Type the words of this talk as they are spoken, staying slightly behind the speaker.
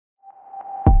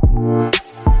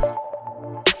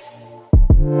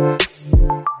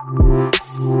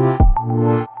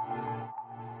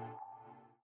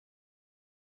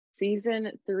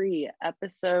Season 3,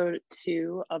 Episode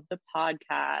 2 of the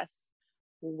podcast.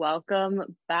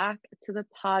 Welcome back to the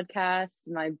podcast,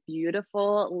 my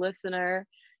beautiful listener.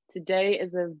 Today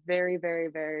is a very, very,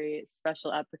 very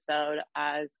special episode,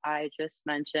 as I just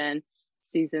mentioned,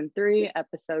 Season 3,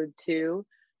 Episode 2,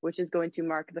 which is going to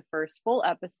mark the first full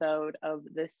episode of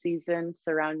this season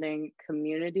surrounding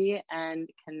community and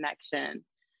connection.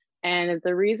 And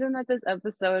the reason that this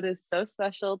episode is so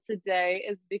special today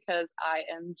is because I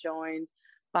am joined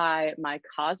by my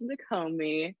cosmic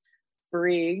homie,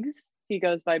 Briggs. He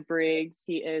goes by Briggs.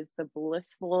 He is the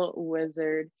Blissful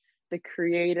Wizard, the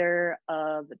creator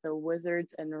of the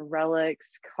Wizards and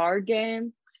Relics card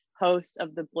game, host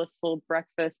of the Blissful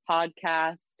Breakfast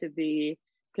podcast to be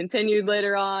continued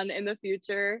later on in the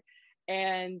future,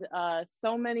 and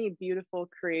so many beautiful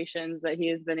creations that he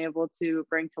has been able to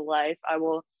bring to life. I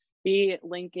will be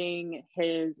linking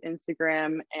his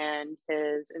Instagram and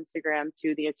his Instagram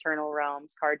to the Eternal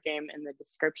Realms card game in the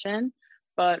description.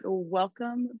 But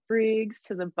welcome, Briggs,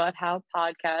 to the But How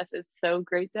podcast. It's so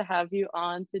great to have you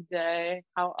on today.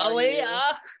 How are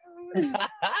you?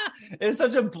 It's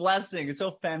such a blessing. It's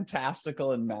so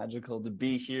fantastical and magical to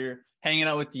be here, hanging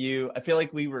out with you. I feel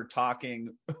like we were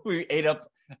talking, we ate up.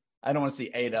 I don't want to say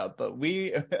ate up, but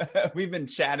we've been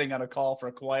chatting on a call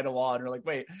for quite a while, and we're like,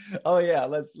 wait, oh yeah,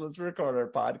 let's record our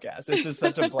podcast. It's just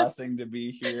such a blessing to be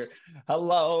here.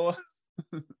 Hello.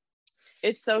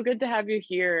 It's so good to have you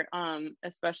here,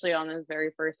 especially on this very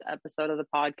first episode of the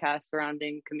podcast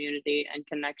surrounding community and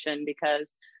connection, because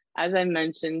as I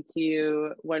mentioned to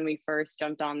you when we first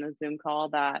jumped on the Zoom call,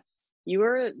 that you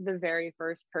were the very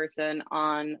first person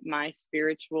on my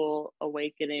spiritual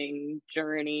awakening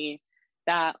journey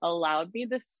that allowed me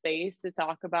the space to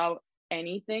talk about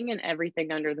anything and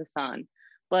everything under the sun.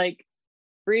 Like,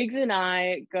 Briggs and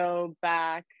I go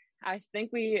back, I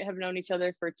think we have known each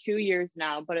other for 2 years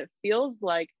now, but it feels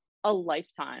like a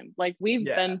lifetime. Like, we've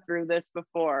been through this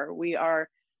before. We are,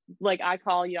 like, I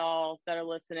call y'all that are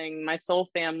listening my soul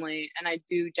family, and I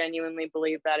do genuinely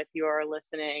believe that if you are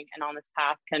listening and on this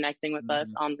path connecting with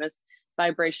us on this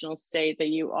vibrational state, that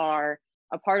you are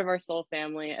a part of our soul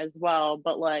family as well.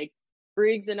 But like,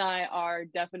 Briggs and I are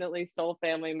definitely soul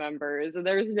family members, and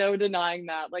there's no denying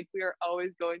that. Like, we are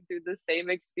always going through the same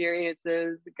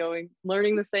experiences,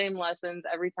 learning the same lessons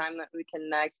every time that we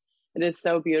connect. It is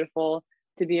so beautiful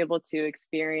to be able to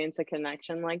experience a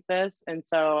connection like this. And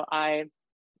so I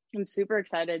am super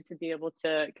excited to be able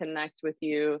to connect with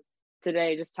you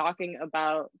today, just talking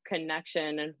about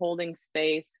connection and holding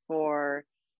space for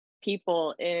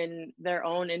people in their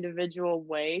own individual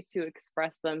way to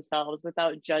express themselves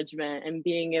without judgment, and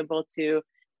being able to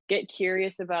get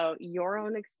curious about your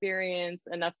own experience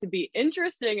enough to be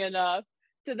interesting enough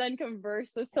to then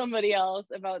converse with somebody else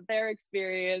about their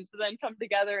experience, and then come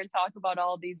together and talk about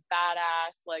all these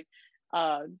badass, like,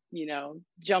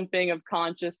 jumping of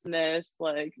consciousness,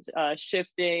 like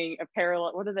shifting a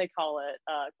parallel, what do they call it?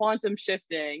 Quantum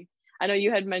shifting. I know you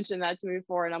had mentioned that to me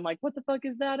before, and I'm like, what the fuck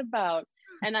is that about?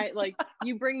 And I like,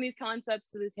 you bring these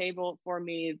concepts to the table for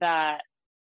me that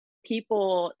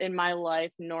people in my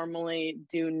life normally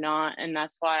do not. And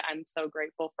that's why I'm so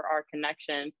grateful for our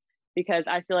connection, because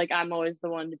I feel like I'm always the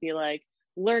one to be like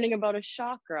learning about a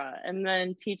chakra and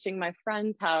then teaching my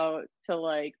friends how to,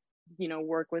 like,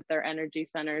 work with their energy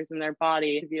centers in their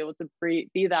body, to be able to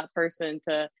be that person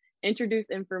to introduce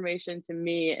information to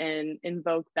me and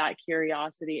invoke that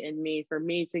curiosity in me, for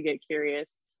me to get curious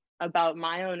about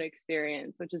my own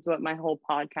experience, which is what my whole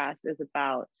podcast is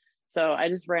about. So I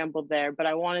just rambled there, but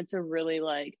I wanted to really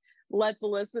let the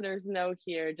listeners know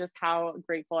here just how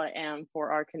grateful I am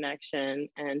for our connection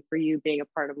and for you being a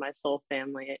part of my soul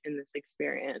family in this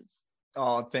experience.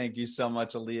 Oh, thank you so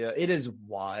much, Aaliyah. It is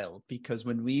wild because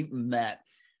when we met,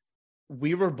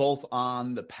 we were both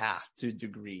on the path to a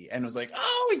degree, and it was like,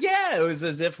 oh yeah, it was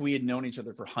as if we had known each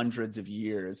other for hundreds of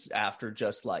years after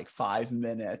just like 5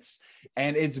 minutes.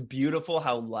 And it's beautiful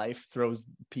how life throws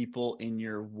people in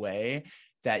your way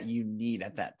that you need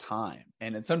at that time.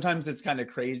 And sometimes it's kind of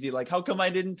crazy, like, how come I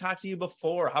didn't talk to you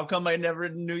before? How come I never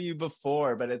knew you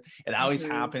before? But it always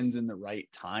happens in the right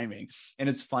timing. And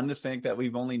it's fun to think that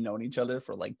we've only known each other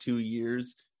for like 2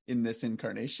 years in this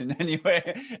incarnation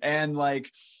anyway. And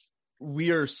like,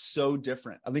 we are so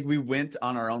different. I think we went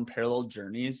on our own parallel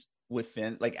journeys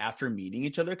within, like, after meeting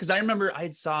each other. Because I remember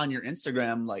I saw on your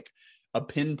Instagram like a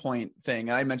pinpoint thing.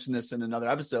 I mentioned this in another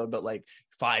episode, but like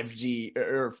 5G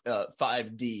or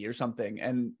 5D or something,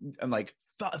 and like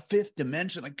fifth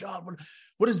dimension. Like, God,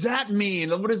 what does that mean?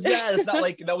 What is that? It's not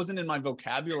like that wasn't in my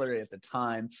vocabulary at the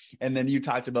time. And then you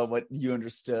talked about what you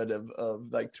understood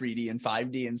of like 3D and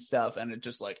 5D and stuff. And it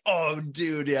just like, oh,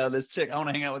 dude, yeah, this chick, I want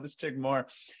to hang out with this chick more.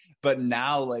 But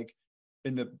now, like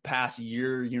in the past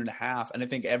year and a half, and I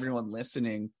think everyone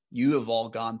listening, you have all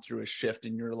gone through a shift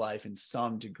in your life in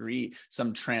some degree,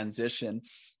 some transition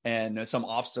and some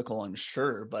obstacle, I'm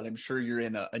sure, but I'm sure you're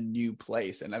in a new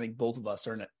place. And I think both of us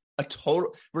are in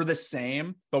we're the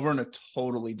same, but we're in a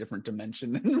totally different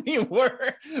dimension than we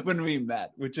were when we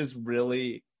met, which is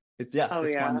really, it's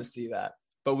fun to see that.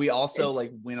 But we also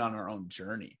like went on our own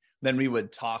journey. Then we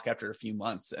would talk after a few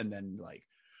months and then like,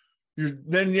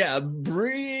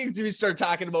 we start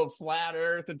talking about flat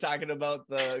earth and talking about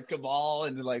the cabal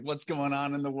and like what's going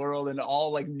on in the world and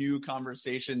all like new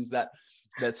conversations that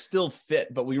still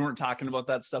fit, but we weren't talking about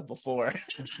that stuff before.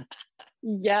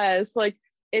 Yes, like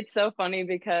it's so funny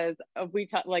because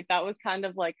like that was kind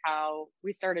of like how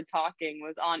we started talking,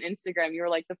 was on Instagram. You were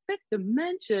like, the fifth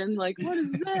dimension, like what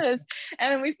is this?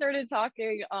 And then we started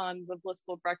talking on the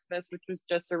Blissful Breakfast, which was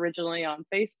just originally on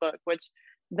Facebook, which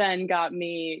then got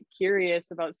me curious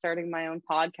about starting my own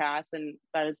podcast. And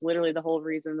that is literally the whole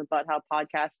reason the But How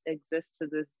podcast exists to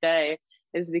this day,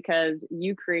 is because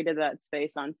you created that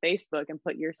space on Facebook and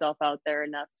put yourself out there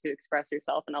enough to express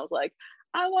yourself. And I was like,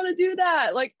 I want to do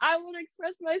that. Like, I want to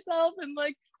express myself and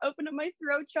like open up my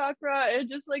throat chakra and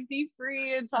just like be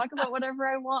free and talk about whatever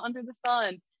I want under the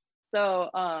sun. So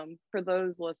for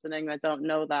those listening that don't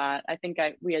know that, I think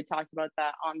we had talked about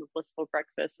that on the Blissful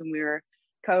Breakfast when we were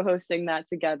co-hosting that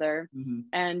together. Mm-hmm.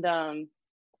 And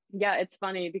it's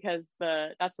funny because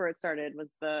that's where it started, was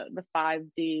the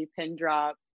 5D pin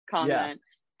drop comment.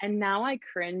 And now I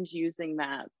cringe using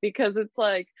that because it's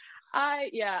like I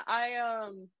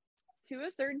to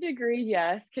a certain degree,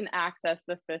 yes, can access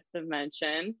the fifth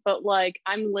dimension, but like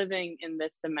I'm living in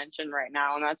this dimension right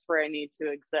now, and that's where I need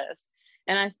to exist.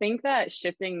 And I think that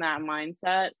shifting that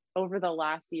mindset over the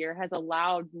last year has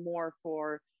allowed more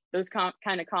for those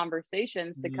kind of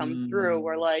conversations to come through,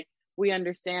 where like we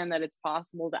understand that it's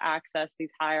possible to access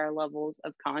these higher levels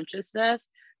of consciousness,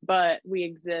 but we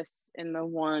exist in the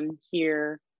one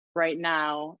here right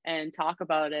now and talk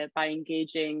about it by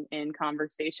engaging in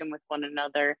conversation with one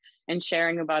another and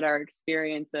sharing about our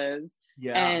experiences.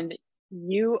 And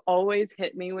you always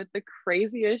hit me with the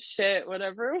craziest shit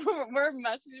whenever we're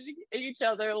messaging each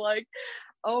other, like,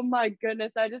 oh my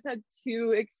goodness, I just had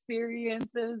 2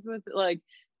 experiences with like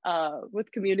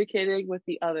with communicating with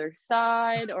the other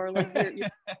side, or like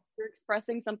you're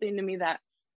expressing something to me that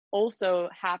also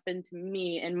happened to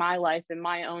me in my life in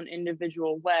my own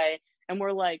individual way, and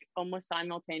we're like almost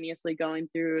simultaneously going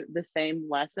through the same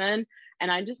lesson.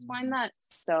 And I just find that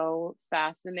so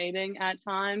fascinating at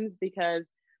times, because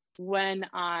when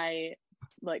I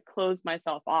like close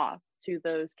myself off to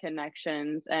those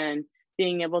connections and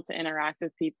being able to interact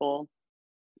with people,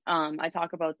 I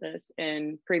talk about this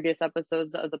in previous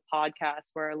episodes of the podcast,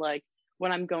 where like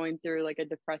when I'm going through like a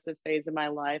depressive phase of my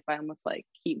life, I almost like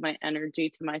keep my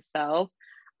energy to myself.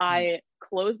 I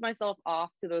close myself off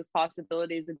to those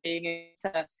possibilities of being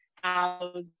able to have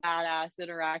those badass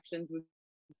interactions with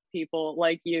people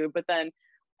like you. But then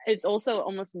it's also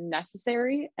almost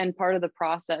necessary and part of the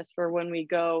process for when we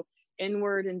go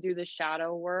inward and do the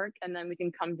shadow work, and then we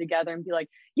can come together and be like,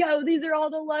 yo, these are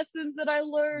all the lessons that I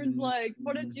learned. Like,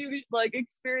 what did you like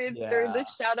experience during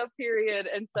this shadow period?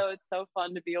 And so it's so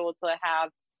fun to be able to have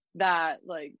that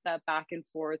like that back and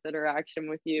forth interaction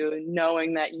with you, and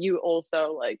knowing that you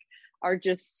also like are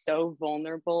just so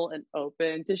vulnerable and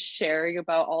open to sharing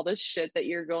about all the shit that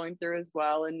you're going through as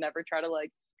well, and never try to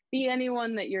like be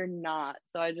anyone that you're not.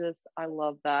 So I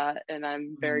love that, and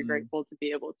I'm very grateful to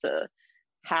be able to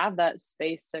have that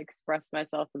space to express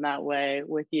myself in that way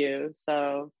with you.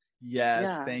 So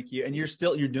thank you. And you're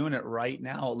doing it right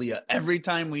now, Leah. Every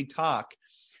time we talk,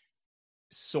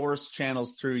 source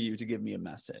channels through you to give me a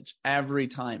message every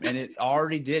time, and it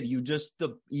already did. You just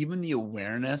even the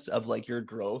awareness of like your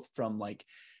growth from like,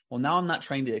 well, now I'm not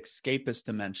trying to escape this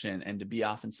dimension and to be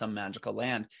off in some magical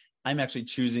land. I'm actually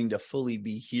choosing to fully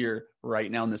be here right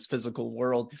now in this physical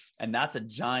world. And that's a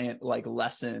giant like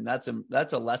lesson. That's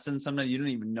a lesson sometimes you don't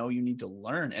even know you need to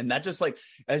learn. And that just like,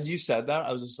 as you said that,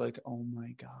 I was just like, oh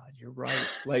my God, you're right.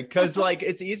 Like, cause like,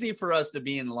 it's easy for us to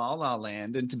be in la la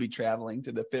land and to be traveling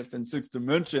to the 5th and 6th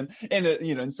dimension. And,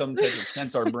 in some type of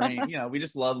sense, our brain, we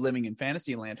just love living in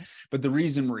fantasy land. But the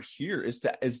reason we're here is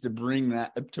to bring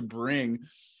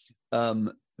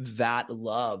that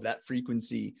love, that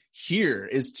frequency here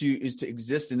is to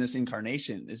exist in this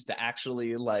incarnation, is to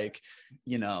actually like,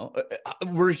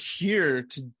 we're here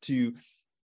to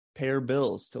pay our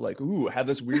bills, to like, ooh, have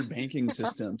this weird banking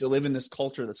system, to live in this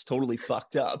culture that's totally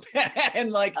fucked up,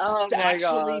 and like Oh to my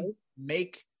actually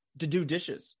God. to do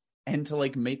dishes and to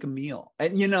like make a meal,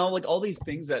 and you know, like all these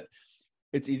things that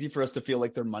it's easy for us to feel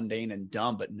like they're mundane and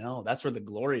dumb, but no, that's where the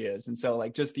glory is. And so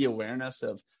like just the awareness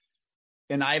of,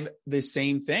 and I've the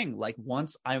same thing, like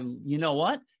once you know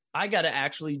what, I got to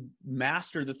actually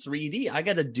master the 3D. I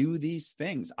got to do these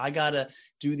things. I got to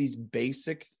do these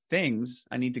basic things.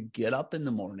 I need to get up in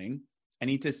the morning. I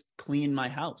need to clean my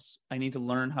house. I need to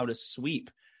learn how to sweep.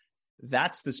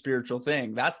 That's the spiritual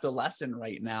thing. That's the lesson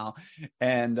right now.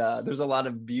 And there's a lot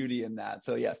of beauty in that.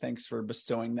 So yeah, thanks for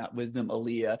bestowing that wisdom,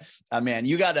 Aaliyah. Man,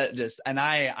 you gotta just, and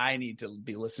I need to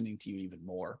be listening to you even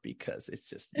more, because it's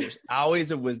just, there's always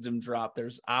a wisdom drop.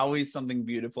 There's always something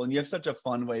beautiful, and you have such a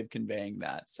fun way of conveying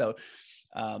that. So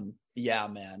yeah,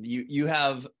 man, you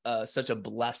have such a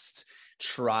blessed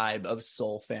tribe of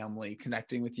soul family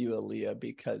connecting with you, Aaliyah,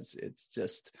 because it's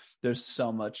just, there's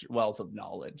so much wealth of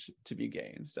knowledge to be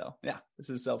gained. So yeah, this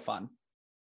is so fun.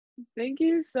 Thank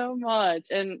you so much.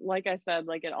 And like I said,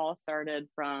 like it all started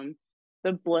from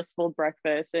the blissful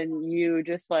breakfast, and you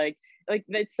just like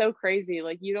it's so crazy.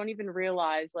 Like you don't even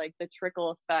realize like the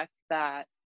trickle effect that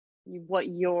what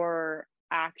your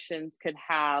actions could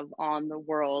have on the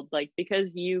world, like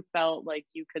because you felt like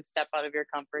you could step out of your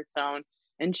comfort zone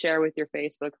and share with your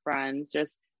Facebook friends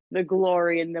just the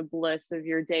glory and the bliss of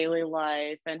your daily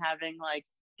life, and having like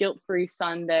guilt-free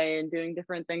Sunday and doing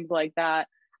different things like that.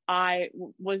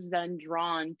 Was then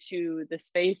drawn to the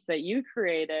space that you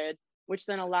created, which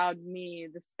then allowed me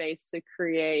the space to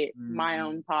create my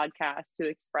own podcast to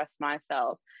express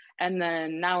myself. And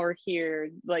then now we're here,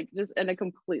 like just in a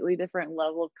completely different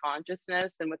level of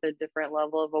consciousness and with a different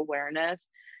level of awareness.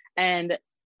 And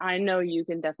I know you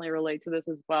can definitely relate to this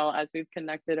as well, as we've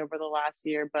connected over the last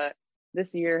year, but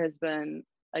this year has been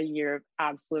a year of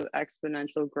absolute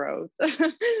exponential growth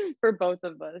for both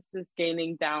of us, just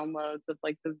gaining downloads of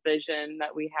like the vision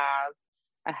that we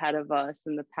have ahead of us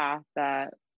and the path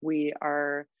that we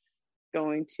are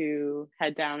going to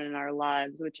head down in our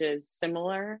lives, which is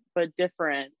similar but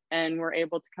different. And we're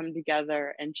able to come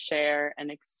together and share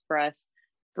and express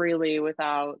freely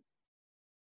without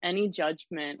any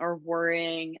judgment or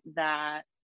worrying that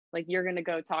like you're going to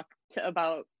go talk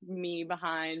about me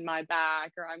behind my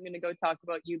back, or I'm going to go talk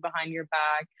about you behind your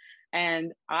back.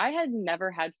 And I had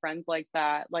never had friends like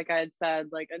that, like I had said,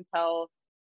 like until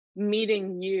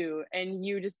meeting you, and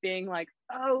you just being like,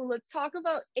 oh, let's talk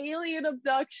about alien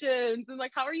abductions, and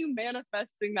like how are you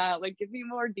manifesting that, like give me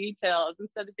more details,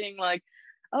 instead of being like,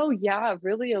 oh yeah,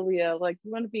 really, Aaliyah, like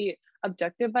you want to be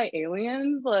abducted by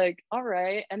aliens, like all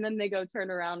right. And then they go turn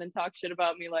around and talk shit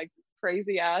about me like this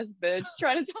crazy ass bitch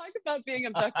trying to talk about being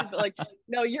abducted, but like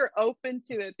no, you're open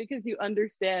to it because you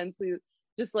understand. So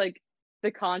just like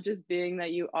the conscious being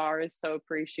that you are is so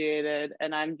appreciated,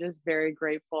 and I'm just very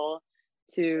grateful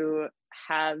to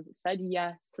have said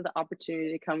yes to the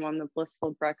opportunity to come on the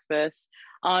Blissful Breakfast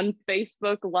on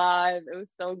Facebook Live. It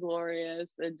was so glorious.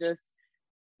 It just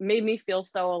made me feel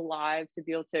so alive to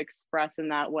be able to express in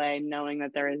that way, knowing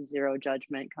that there is zero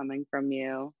judgment coming from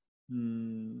you.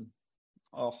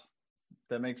 Oh,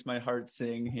 that makes my heart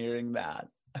sing hearing that.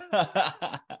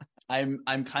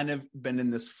 I'm kind of been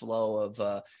in this flow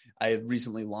of I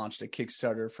recently launched a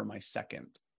Kickstarter for my second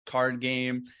card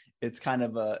game. It's kind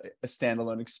of a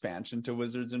standalone expansion to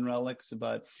Wizards and Relics,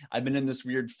 but I've been in this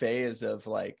weird phase of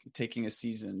like taking a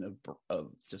season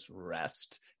of just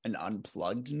rest and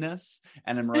unpluggedness,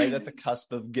 and I'm right at the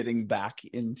cusp of getting back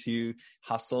into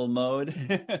hustle mode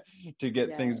to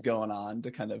get things going on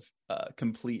to kind of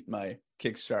complete my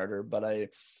Kickstarter. But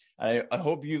I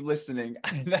hope you listening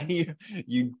that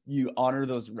you honor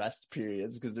those rest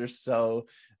periods, because they're so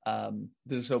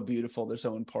beautiful, they're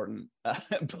so important.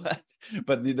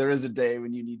 But there is a day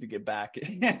when you need to get back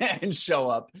and show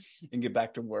up and get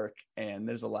back to work, and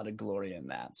there's a lot of glory in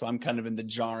that. So I'm kind of in the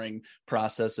jarring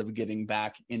process of getting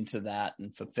back into that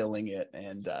and fulfilling it,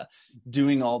 and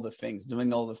doing all the things,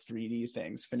 doing all the 3D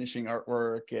things, finishing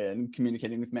artwork and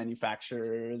communicating with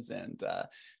manufacturers, and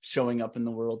showing up in the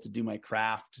world to do my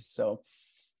craft. So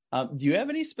do you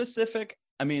have any specific,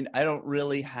 I mean, I don't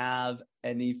really have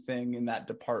anything in that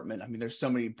department. I mean, there's so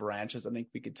many branches I think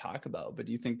we could talk about, but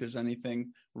do you think there's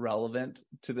anything relevant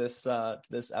to this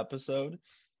episode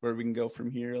where we can go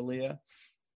from here, Aaliyah?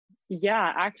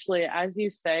 Yeah, actually, as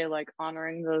you say, like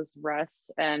honoring those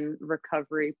rest and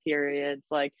recovery periods,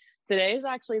 like today is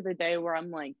actually the day where I'm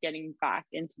like getting back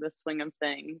into the swing of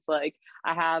things. Like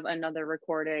I have another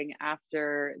recording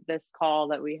after this call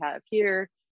that we have here,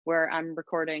 where I'm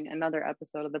recording another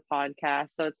episode of the podcast.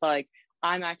 So it's like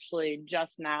I'm actually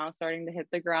just now starting to hit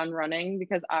the ground running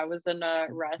because I was in a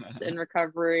rest and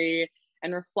recovery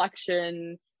and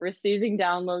reflection, receiving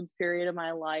downloads period of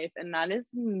my life. And that is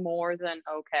more than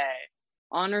okay.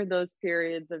 Honor those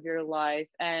periods of your life.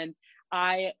 And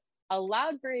I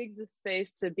allowed Briggs the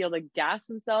space to be able to gas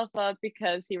himself up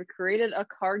because he created a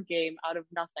card game out of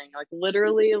nothing. Like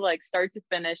literally, like start to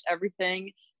finish,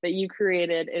 everything that you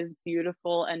created is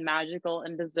beautiful and magical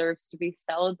and deserves to be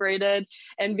celebrated.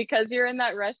 And because you're in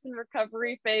that rest and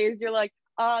recovery phase, you're like,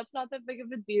 oh, it's not that big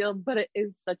of a deal, but it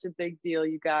is such a big deal,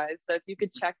 you guys. So if you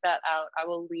could check that out, I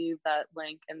will leave that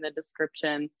link in the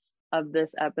description of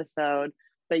this episode.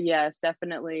 But yes,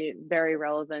 definitely very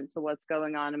relevant to what's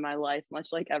going on in my life, much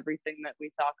like everything that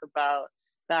we talk about,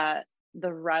 that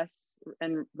the rest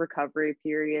and recovery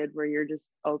period where you're just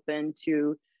open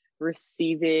to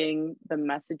receiving the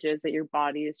messages that your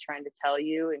body is trying to tell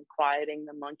you and quieting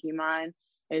the monkey mind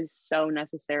is so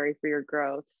necessary for your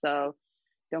growth. So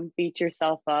don't beat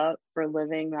yourself up for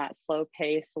living that slow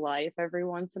paced life every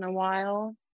once in a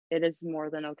while. It is more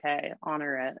than okay.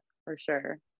 Honor it for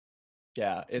sure.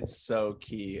 Yeah, it's so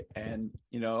key. And,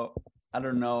 I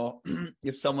don't know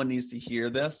if someone needs to hear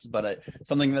this, but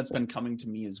something that's been coming to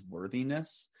me is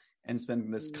worthiness. And it's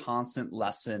been this constant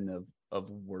lesson of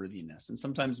worthiness. And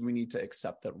sometimes we need to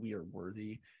accept that we are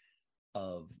worthy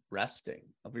of resting,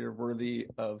 we are worthy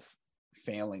of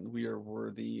failing, we are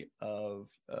worthy of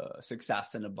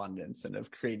success and abundance and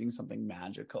of creating something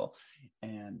magical.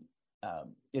 And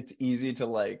it's easy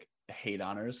to hate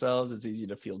on ourselves. It's easy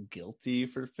to feel guilty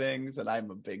for things. And I'm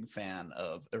a big fan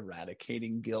of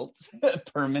eradicating guilt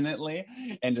permanently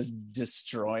and just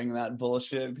destroying that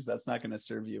bullshit, because that's not going to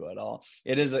serve you at all.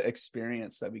 It is an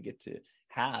experience that we get to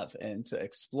have and to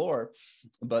explore,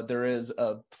 but there is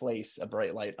a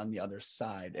bright light on the other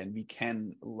side, and we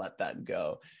can let that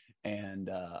go. And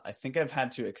I think I've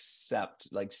had to accept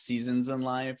seasons in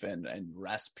life and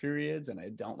rest periods, and I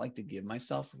don't like to give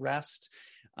myself rest.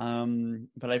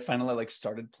 But I finally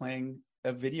started playing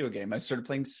a video game. I started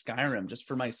playing Skyrim just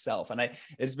for myself. And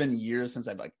it's been years since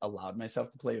I've allowed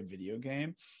myself to play a video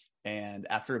game. And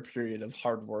after a period of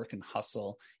hard work and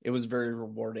hustle, it was very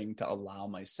rewarding to allow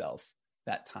myself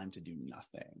that time to do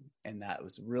nothing. And that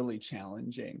was really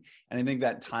challenging. And I think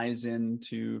that ties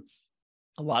into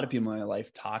a lot of people in my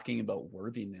life talking about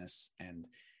worthiness and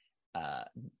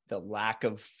the lack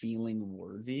of feeling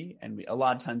worthy. And a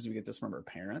lot of times we get this from our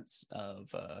parents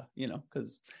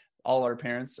because all our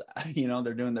parents,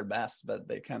 they're doing their best, but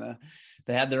they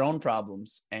had their own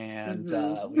problems, and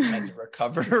we had to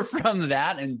recover from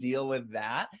that and deal with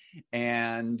that.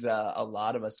 And a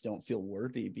lot of us don't feel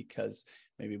worthy because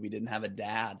maybe we didn't have a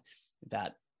dad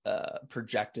that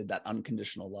projected that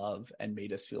unconditional love and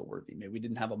made us feel worthy. Maybe we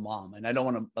didn't have a mom, and I don't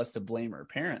want us to blame our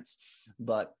parents,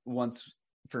 but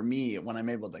for me, when I'm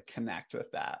able to connect with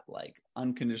that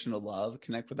unconditional love,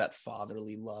 connect with that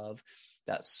fatherly love,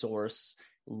 that source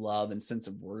love and sense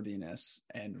of worthiness,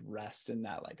 and rest in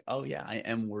that, oh yeah, I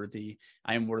am worthy.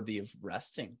 I am worthy of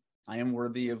resting. I am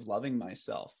worthy of loving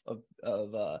myself,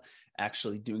 of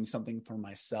actually doing something for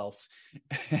myself.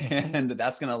 And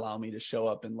that's going to allow me to show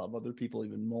up and love other people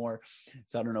even more.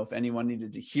 So I don't know if anyone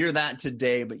needed to hear that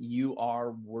today, but you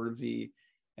are worthy.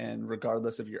 And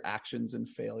regardless of your actions and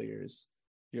failures,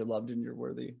 you're loved and you're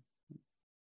worthy.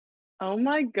 Oh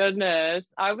my goodness.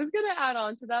 I was going to add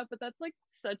on to that, but that's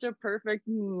such a perfect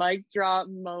mic drop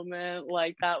moment.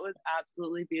 That was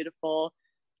absolutely beautiful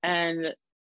and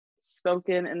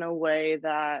spoken in a way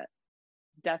that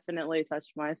definitely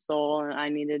touched my soul, and I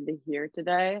needed to hear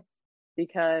today,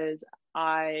 because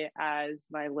I, as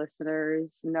my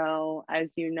listeners know,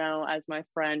 as you know, as my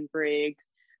friend Briggs,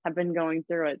 have been going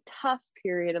through a tough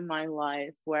period of my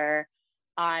life where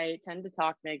I tend to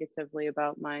talk negatively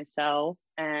about myself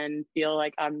and feel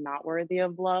like I'm not worthy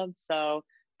of love. So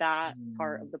that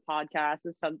part of the podcast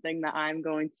is something that I'm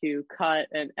going to cut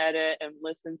and edit and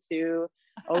listen to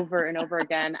over and over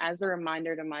again as a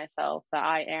reminder to myself that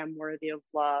I am worthy of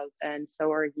love, and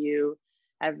so are you,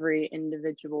 every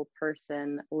individual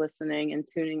person listening and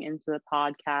tuning into the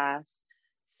podcast.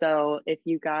 So if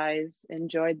you guys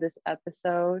enjoyed this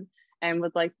episode and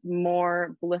would like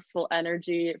more blissful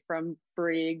energy from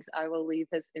Briggs, I will leave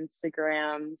his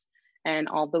Instagrams and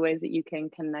all the ways that you can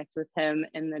connect with him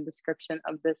in the description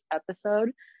of this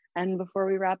episode. And before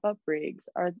we wrap up, Briggs,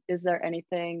 is there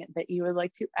anything that you would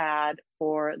like to add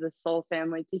for the Soul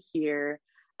family to hear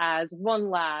as one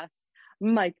last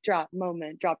mic drop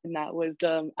moment, dropping that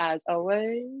wisdom as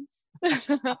always?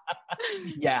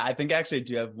 Yeah, I think actually I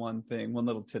do have one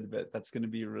little tidbit that's going to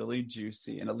be really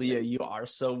juicy. And Aaliyah, you are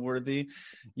so worthy.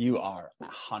 You are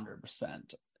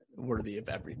 100% worthy of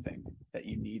everything. that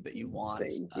you need, that you want,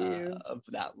 Thank you. of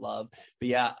that love. But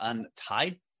yeah,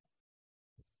 tied.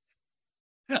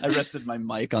 I rested my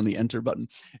mic on the enter button.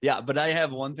 Yeah, but I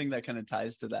have one thing that kind of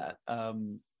ties to that,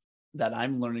 that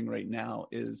I'm learning right now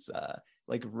is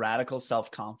like radical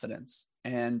self-confidence.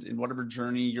 And in whatever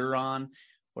journey you're on,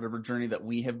 whatever journey that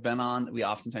we have been on, we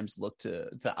oftentimes look to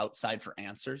the outside for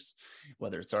answers,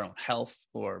 whether it's our own health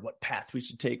or what path we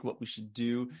should take, what we should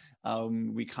do.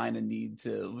 We kind of need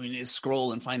to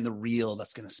scroll and find the reel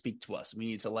that's going to speak to us. We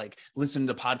need to like listen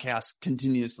to podcasts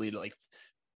continuously to like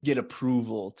get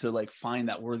approval, to like find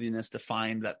that worthiness, to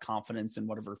find that confidence in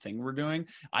whatever thing we're doing.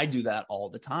 I do that all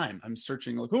the time. I'm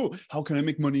searching like, oh, how can I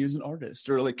make money as an artist?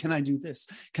 Or like, can I do this?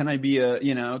 Can I be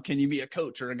can you be a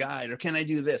coach or a guide? Or can I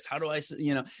do this? How do I,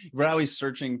 we're always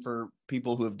searching for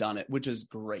people who have done it, which is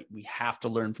great. We have to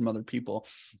learn from other people.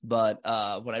 But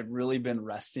what I've really been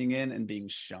resting in and being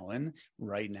shown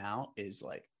right now is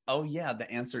like, oh yeah,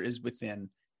 the answer is within.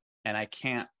 And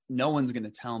no one's going to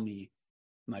tell me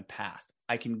my path.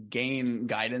 I can gain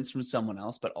guidance from someone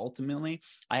else, but ultimately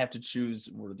I have to choose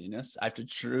worthiness. I have to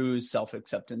choose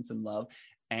self-acceptance and love.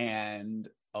 And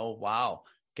oh, wow,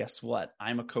 guess what?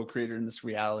 I'm a co-creator in this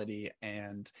reality,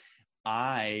 and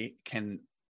I can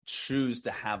choose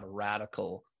to have a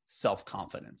radical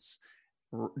self-confidence.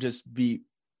 Just be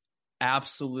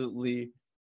absolutely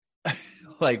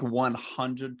like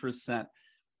 100%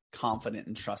 confident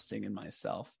and trusting in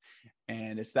myself.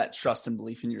 And it's that trust and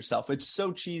belief in yourself. It's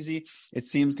so cheesy. It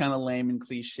seems kind of lame and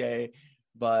cliche,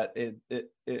 but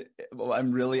what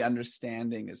I'm really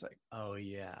understanding is like, oh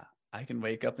yeah, I can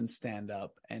wake up and stand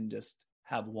up and just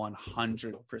have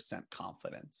 100%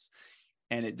 confidence.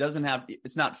 And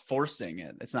it's not forcing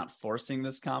it. It's not forcing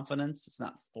this confidence. It's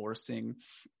not forcing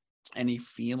any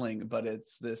feeling, but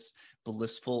it's this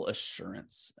blissful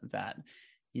assurance that,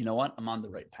 you know what, I'm on the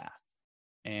right path.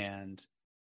 And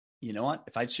you know what,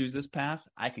 if I choose this path,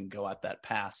 I can go at that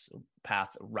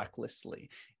path recklessly.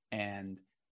 And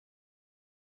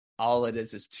all it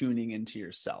is tuning into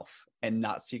yourself and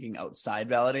not seeking outside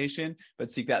validation,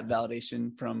 but seek that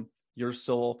validation from your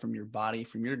soul, from your body,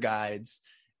 from your guides,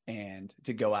 and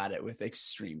to go at it with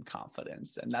extreme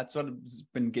confidence. And that's what's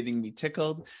been getting me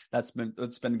tickled. That's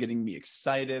what's been getting me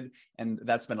excited. And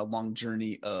that's been a long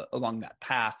journey along that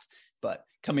path. But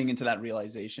coming into that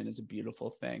realization is a beautiful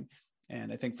thing.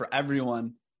 And I think for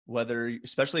everyone,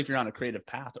 especially if you're on a creative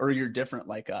path or you're different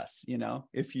like us,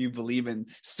 if you believe in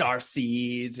star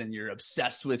seeds and you're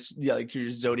obsessed with like your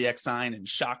zodiac sign and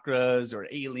chakras or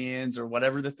aliens or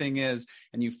whatever the thing is,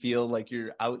 and you feel like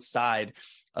you're outside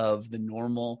of the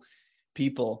normal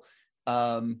people,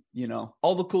 all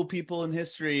the cool people in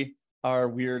history are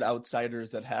weird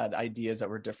outsiders that had ideas that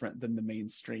were different than the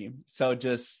mainstream. So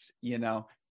just,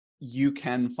 you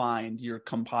can find your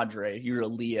compadre, your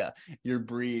Aaliyah, your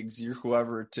Briggs, your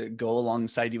whoever to go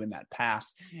alongside you in that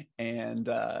path. And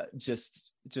just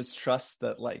trust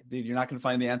that, like, dude, you're not going to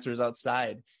find the answers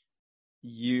outside.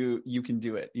 You can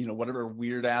do it. Whatever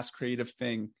weird ass creative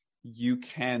thing, you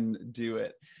can do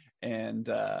it. And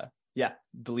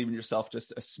believe in yourself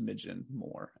just a smidgen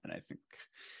more. And I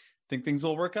think things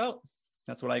will work out.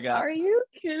 That's what I got. Are you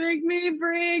kidding me,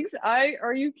 Briggs?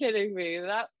 Are you kidding me?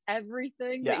 That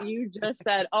everything that you just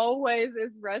said always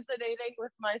is resonating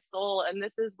with my soul. And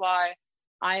this is why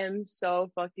I am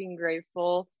so fucking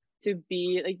grateful to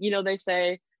be like, they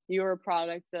say you're a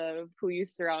product of who you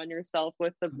surround yourself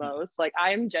with the most. Like,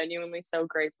 I am genuinely so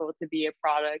grateful to be a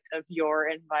product of your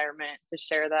environment, to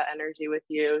share that energy with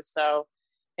you. So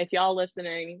if y'all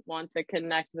listening want to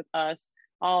connect with us,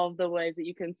 all of the ways that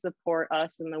you can support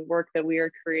us in the work that we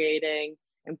are creating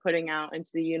and putting out into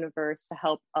the universe to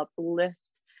help uplift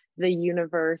the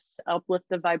universe, uplift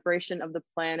the vibration of the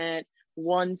planet,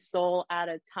 one soul at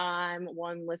a time,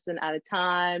 one listen at a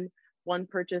time, one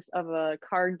purchase of a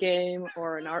card game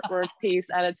or an artwork piece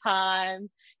at a time.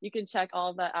 You can check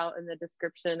all of that out in the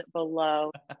description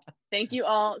below. Thank you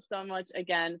all so much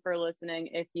again for listening.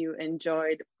 If you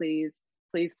enjoyed, please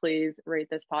rate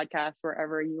this podcast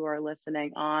wherever you are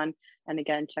listening on. And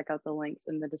again, check out the links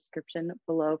in the description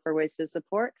below for ways to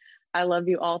support. I love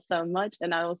you all so much,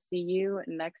 and I will see you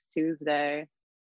next Tuesday.